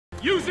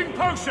Using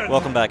potion!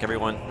 Welcome back,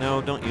 everyone.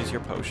 No, don't use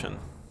your potion.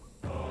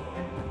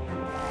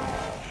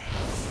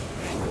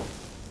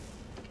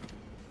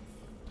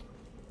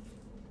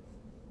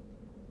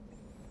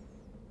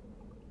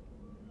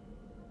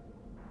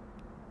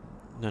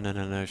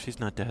 No, she's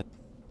not dead.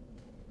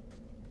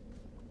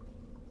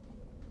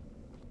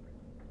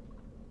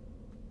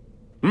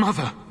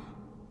 Mother!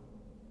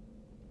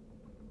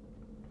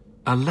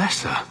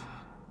 Alessa!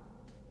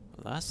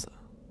 Alessa?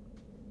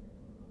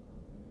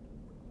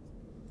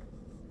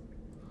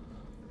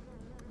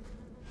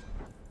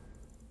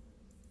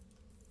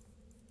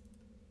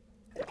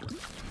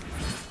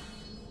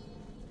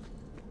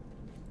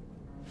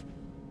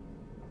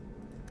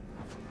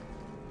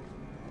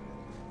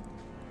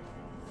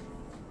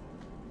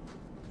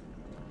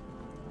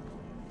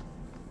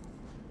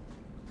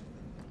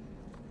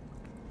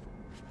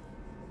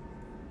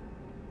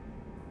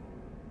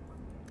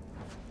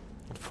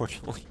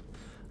 Unfortunately.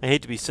 I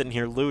hate to be sitting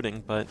here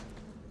looting, but...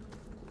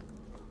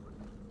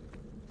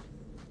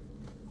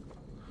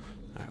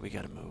 Alright, we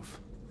gotta move.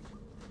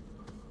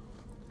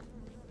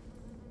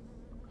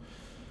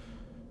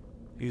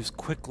 Use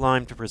quick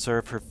lime to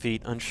preserve her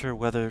feet. Unsure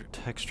whether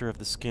texture of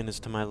the skin is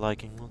to my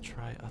liking. We'll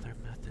try other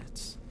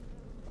methods.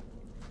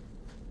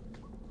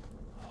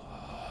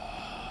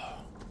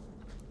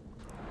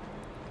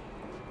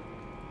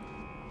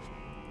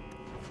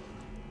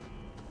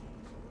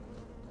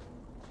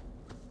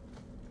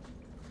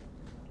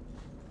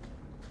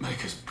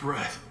 Maker's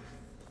breath.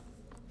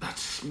 That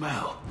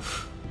smell.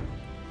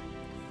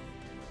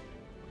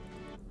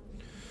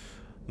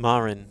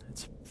 Marin.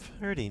 It's a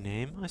pretty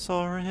name. I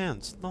saw her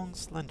hands. Long,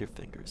 slender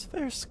fingers.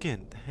 Fair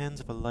skin. The hands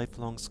of a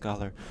lifelong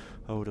scholar.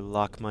 Oh, to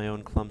lock my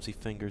own clumsy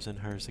fingers in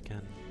hers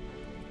again.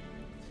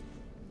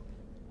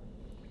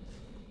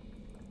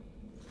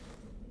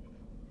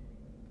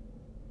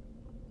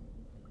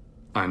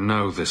 I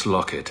know this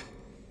locket.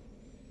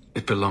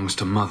 It belongs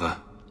to Mother.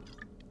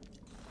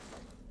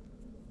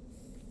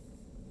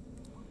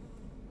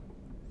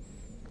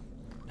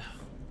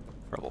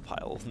 Rubble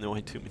pile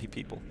annoying too many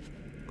people,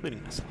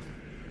 including myself.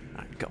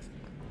 Alright, go.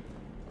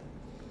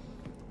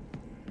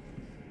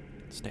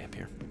 Stay up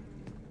here.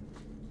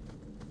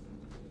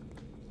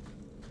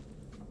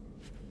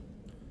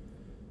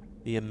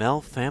 The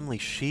Amel family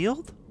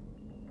shield?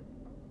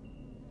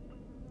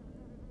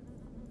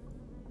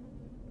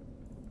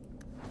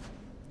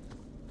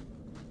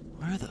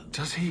 Where the...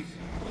 Does he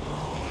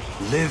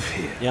live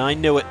here? Yeah, I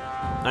knew it.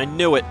 I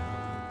knew it.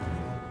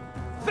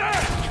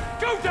 There!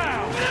 Go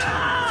down!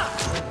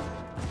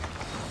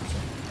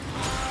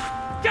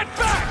 Get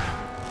back!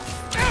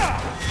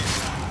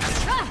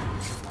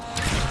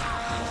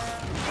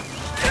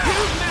 You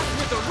messed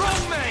with the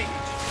wrong mate!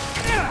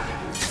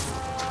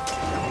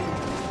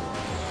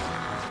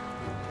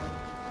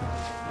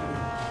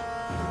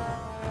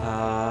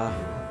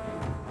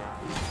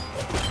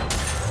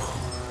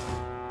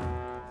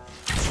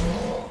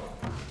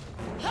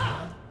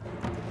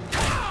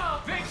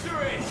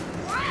 Victory!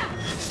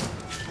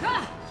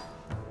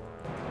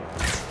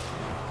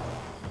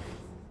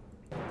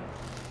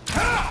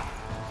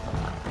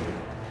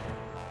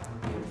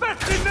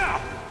 That's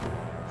enough!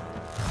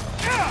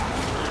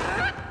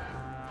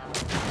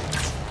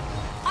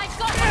 I've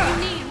got what you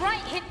need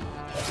right here.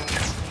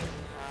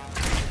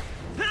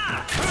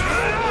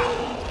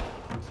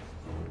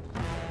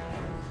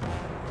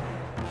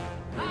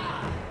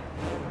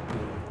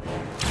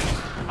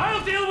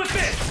 I'll deal with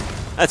this!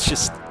 That's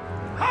just...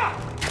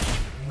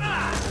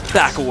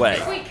 Back away.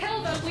 If we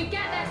kill them, we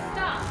get their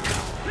stuff.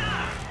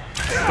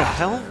 What the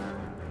hell?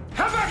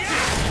 How about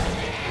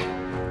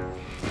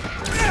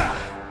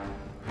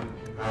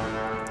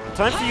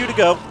Time for you to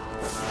go.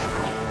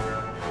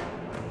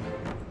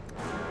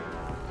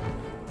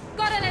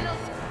 Got a little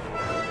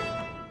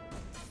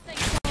thing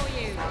for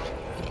you.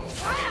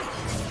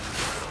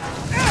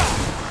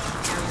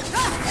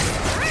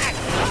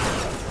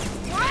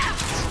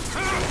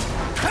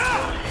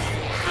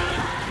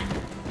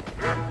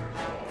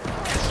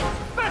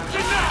 That's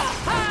enough!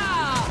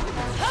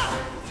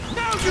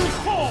 Now you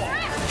fall!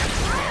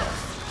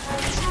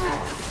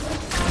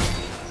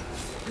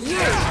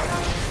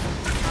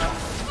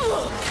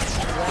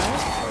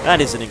 That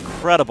is an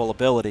incredible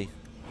ability.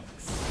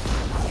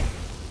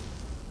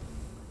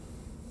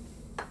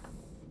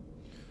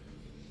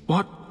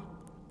 What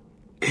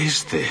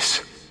is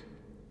this?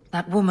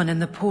 That woman in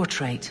the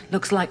portrait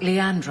looks like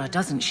Leandra,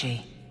 doesn't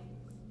she?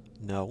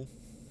 No.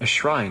 A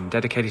shrine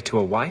dedicated to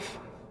a wife?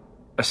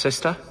 A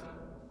sister?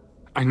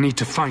 I need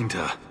to find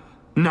her.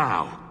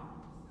 Now.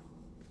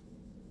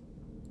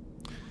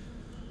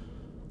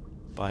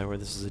 Bioware,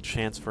 this is a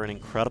chance for an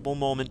incredible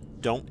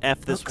moment. Don't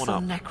F this Books one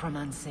on up.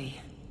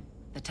 necromancy.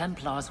 The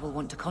Templars will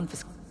want to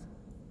confiscate.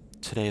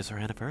 Today is our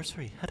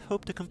anniversary. Had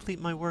hoped to complete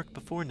my work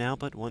before now,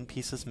 but one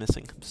piece is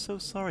missing. I'm so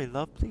sorry,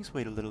 love. Please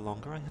wait a little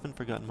longer. I haven't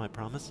forgotten my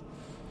promise.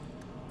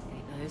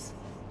 those.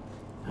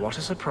 What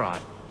a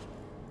surprise.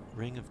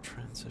 Ring of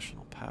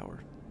transitional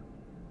power.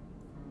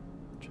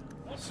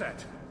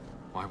 Set.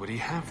 Why would he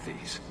have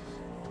these?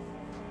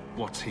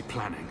 What's he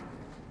planning?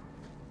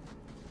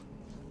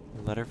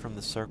 Letter from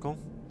the Circle.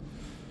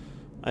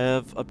 I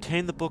have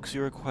obtained the books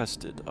you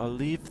requested. I'll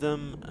leave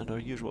them at our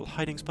usual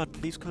hiding spot.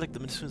 Please collect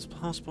them as soon as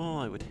possible.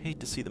 I would hate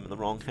to see them in the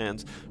wrong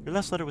hands. Your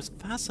last letter was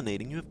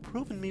fascinating. You have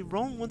proven me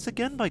wrong once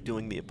again by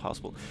doing the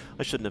impossible.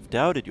 I shouldn't have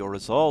doubted your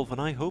resolve, and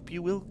I hope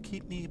you will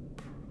keep me...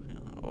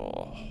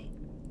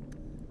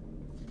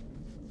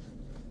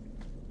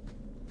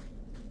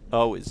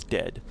 Oh is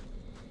dead.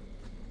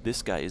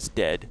 This guy is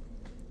dead.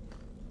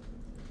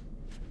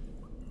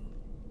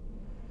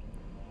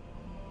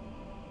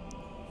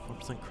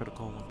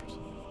 Critical, 1%.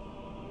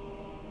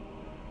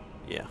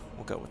 Yeah,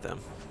 we'll go with them.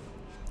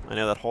 I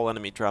know that whole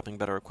enemy dropping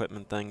better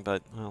equipment thing,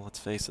 but, well, let's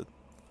face it.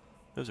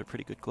 Those are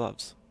pretty good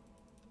gloves.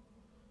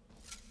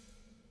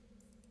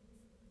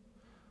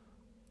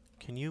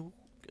 Can you...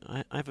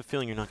 I have a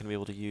feeling you're not going to be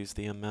able to use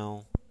the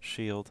ML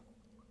shield.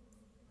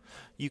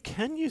 You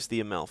can use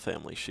the ML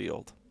family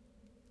shield.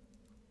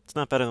 It's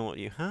not better than what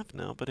you have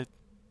now, but it...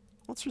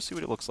 Let's just see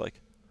what it looks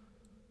like.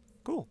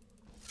 Cool.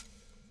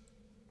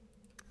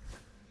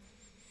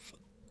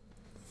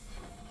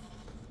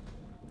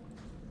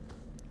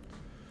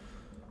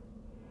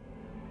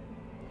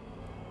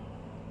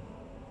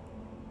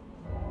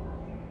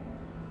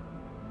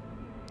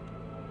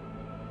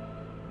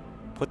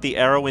 Put the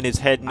arrow in his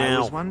head now. I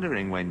was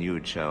wondering when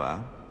you'd show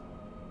up.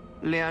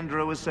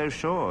 Leandra was so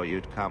sure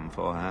you'd come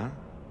for her.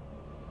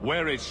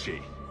 Where is she?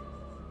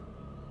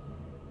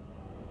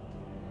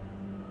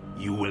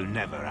 You will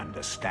never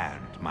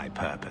understand my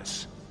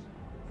purpose.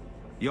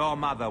 Your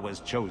mother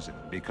was chosen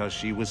because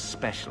she was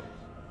special.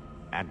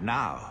 And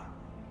now,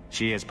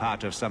 she is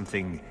part of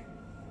something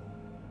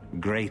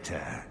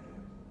greater.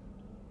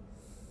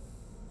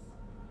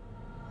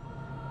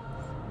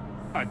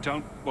 I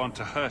don't want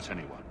to hurt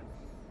anyone.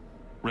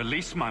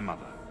 Release my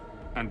mother,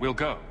 and we'll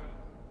go.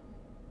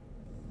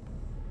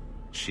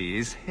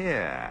 She's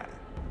here.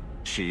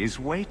 She's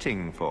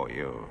waiting for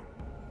you.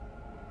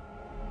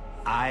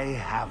 I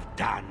have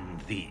done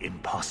the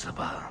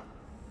impossible.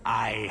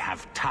 I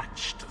have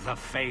touched the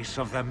face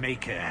of the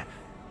Maker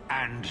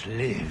and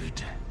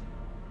lived.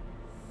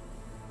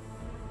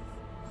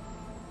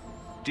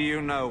 Do you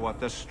know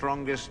what the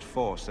strongest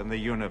force in the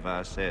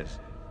universe is?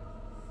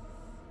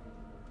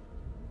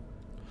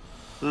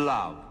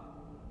 Love.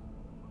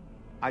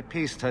 I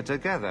pieced her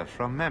together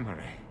from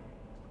memory.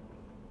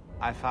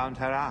 I found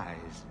her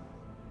eyes,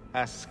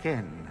 her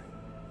skin,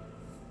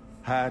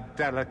 her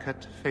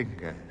delicate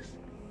fingers.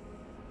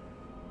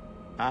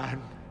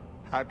 And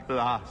at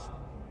last,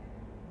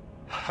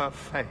 her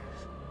face.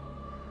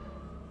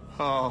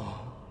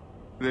 Oh,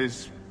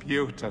 this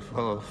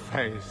beautiful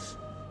face.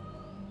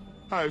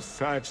 I've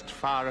searched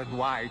far and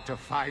wide to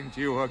find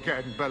you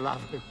again,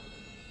 beloved.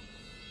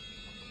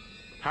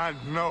 And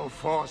no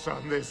force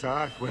on this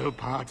earth will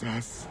part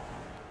us.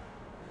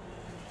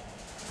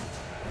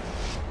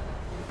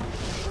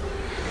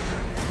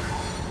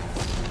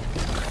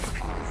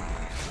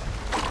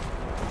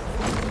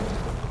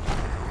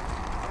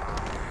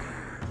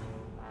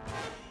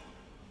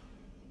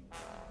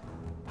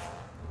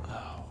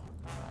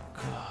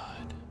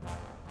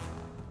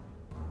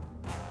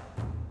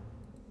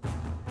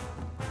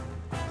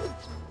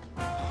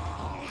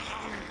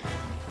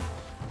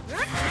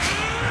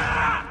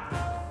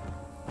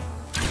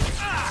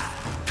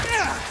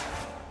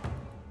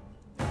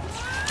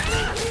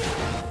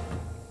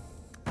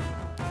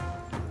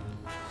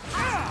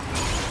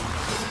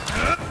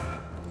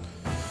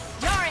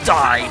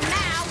 Die!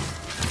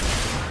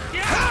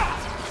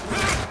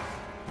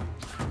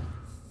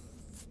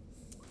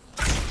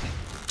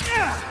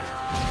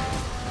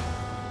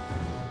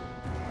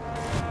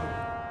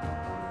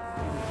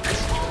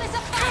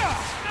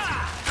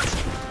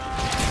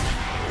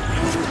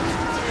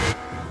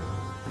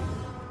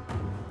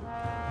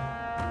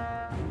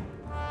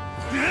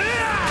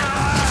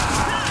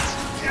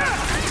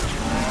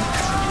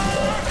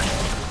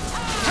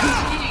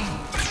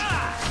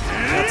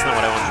 That's not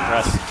what I wanted to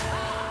press.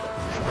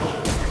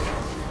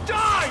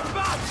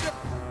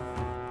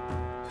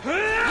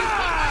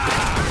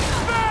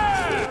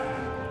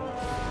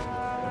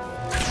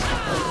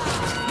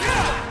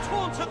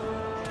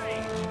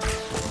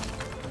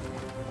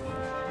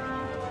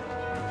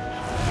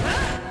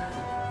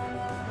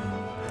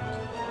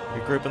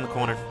 Regroup in the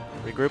corner.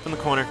 Regroup in the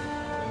corner.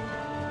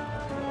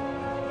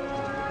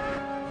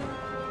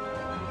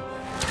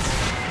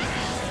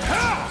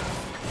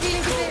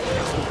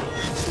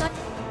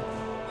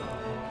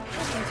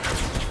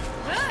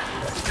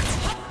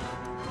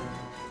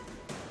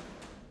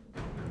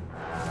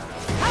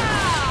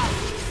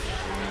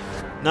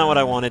 Not what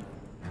I wanted.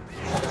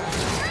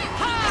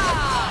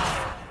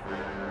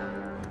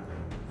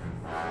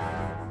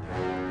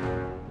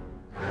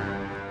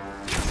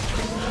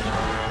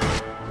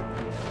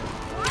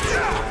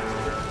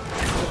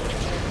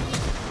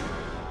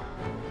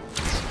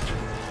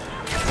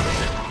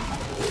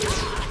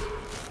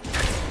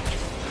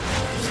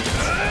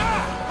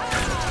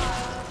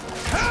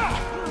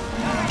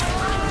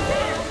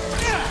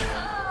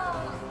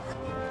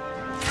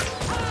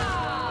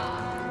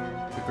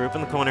 Regroup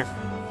in the corner.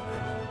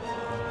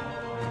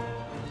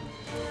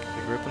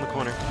 Regroup in the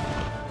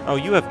Oh,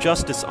 you have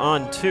Justice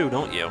on too,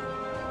 don't you?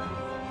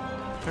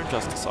 Turn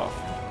Justice off.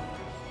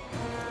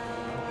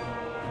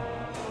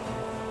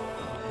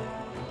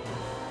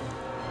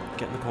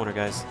 Get in the corner,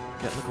 guys.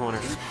 Get in the corner.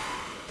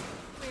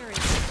 Where is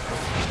he?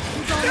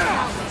 He's on the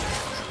highway.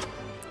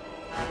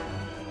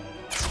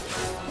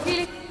 Feel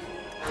it?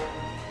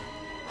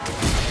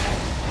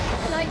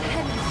 Like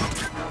heaven.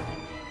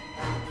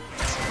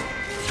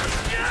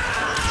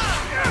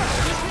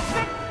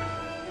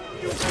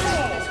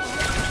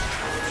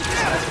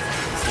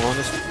 As long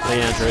as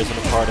Leandra isn't a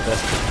part of it.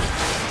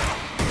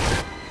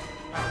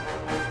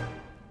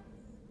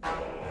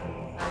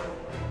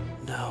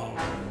 No.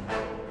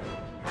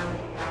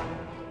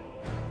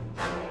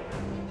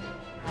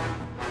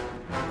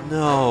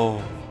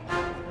 No.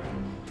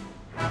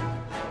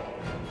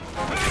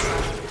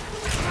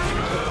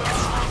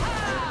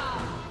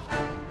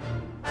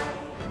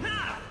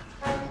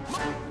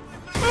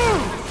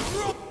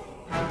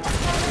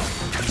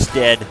 He's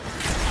dead.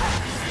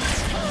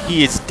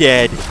 He is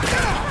dead.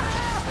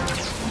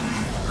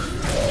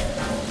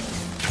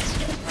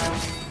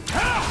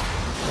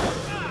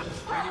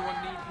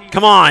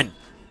 Come on!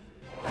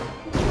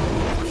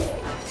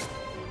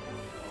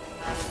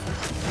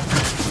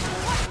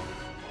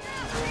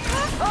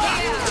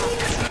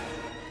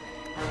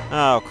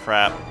 Oh,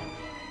 crap.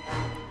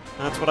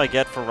 That's what I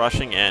get for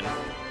rushing in.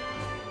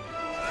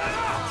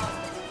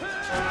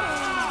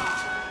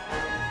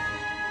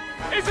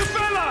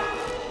 Isabella!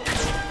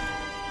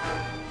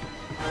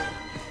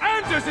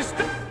 Anders is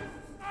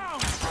down!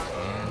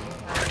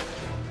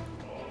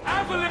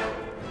 Evelyn!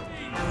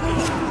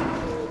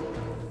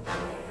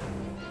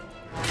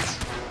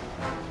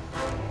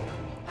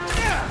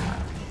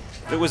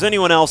 If it was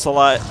anyone else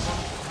alive...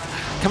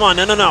 Come on,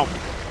 no.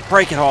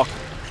 Break it, Hawk.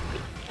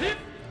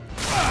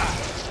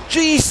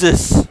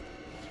 Jesus!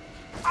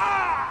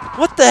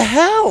 What the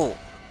hell?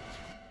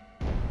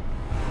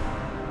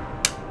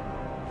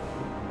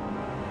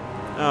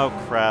 Oh,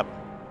 crap.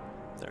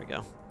 There we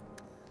go.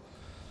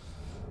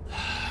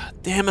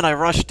 Damn it, I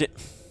rushed it.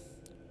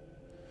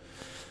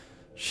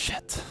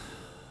 Shit.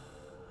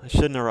 I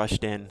shouldn't have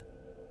rushed in.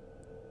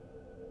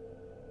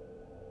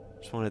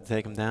 Just wanted to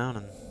take him down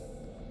and...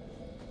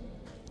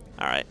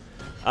 Alright.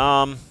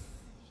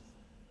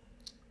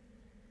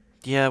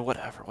 Yeah,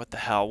 whatever. What the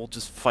hell? We'll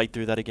just fight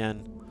through that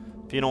again.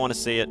 If you don't want to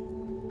see it.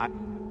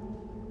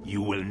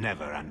 You will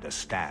never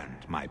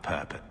understand my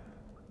purpose.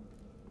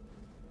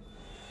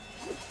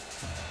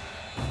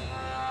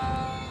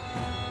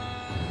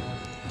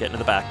 Get into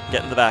the back.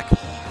 Get in the back.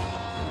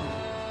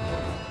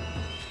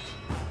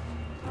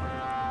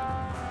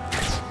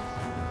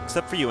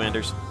 Except for you,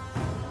 Anders.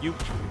 You...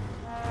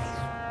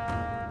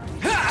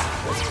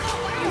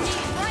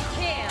 Right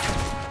here.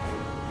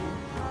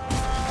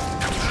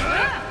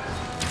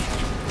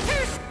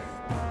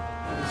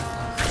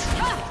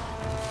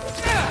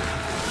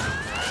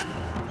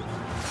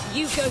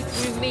 You go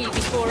through me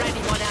before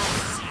anyone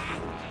else.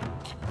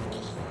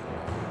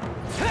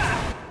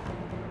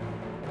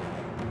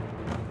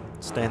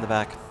 Stay in the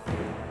back.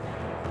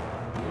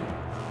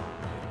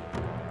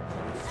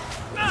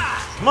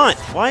 Come on!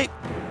 Why?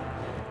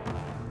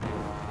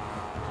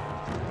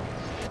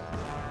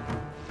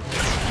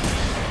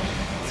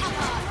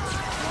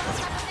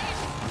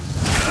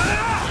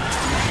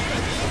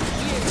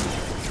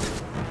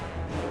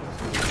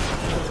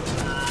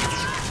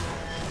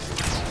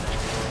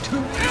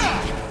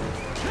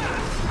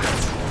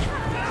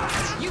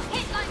 You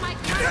hit like my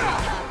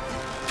grandmother.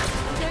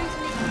 Don't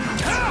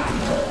leave.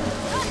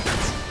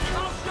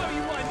 I'll show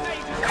you what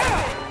nature's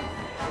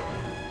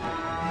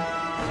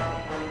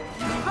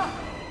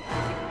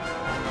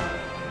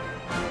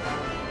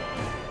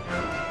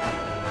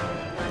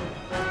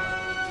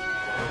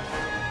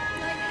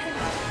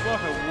What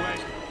a way.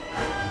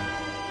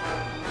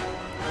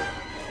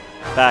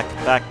 Back,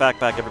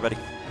 everybody.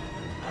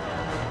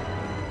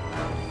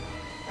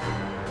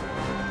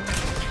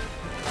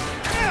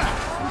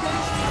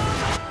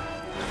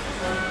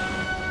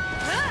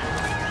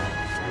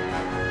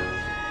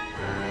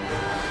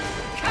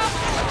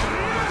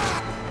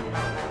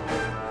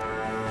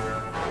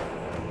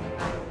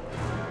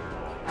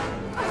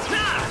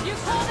 You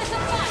call this a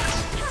fight?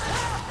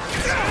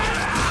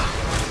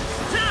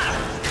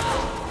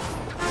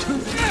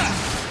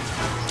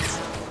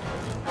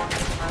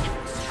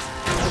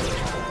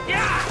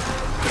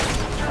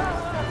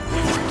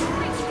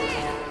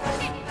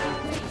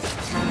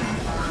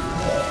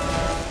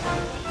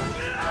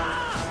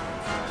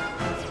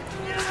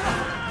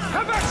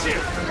 How about you?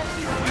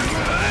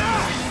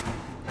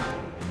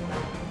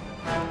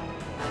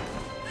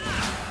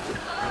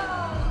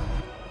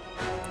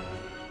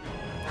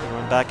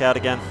 Going back out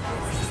again.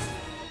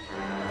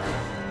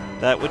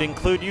 That would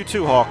include you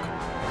too, Hawk.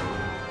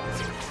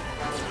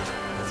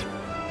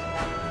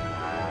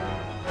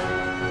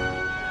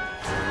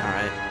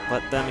 Alright,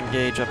 let them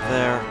engage up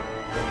there.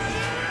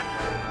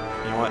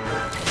 You know what?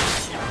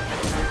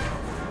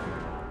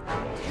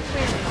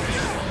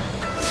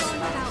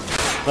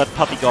 Let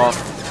Puppy Goff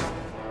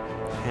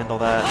handle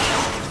that.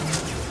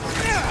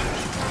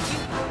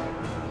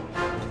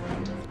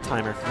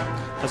 timer.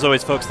 As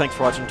always, folks, thanks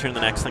for watching. Tune in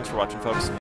the next. Thanks for watching, folks.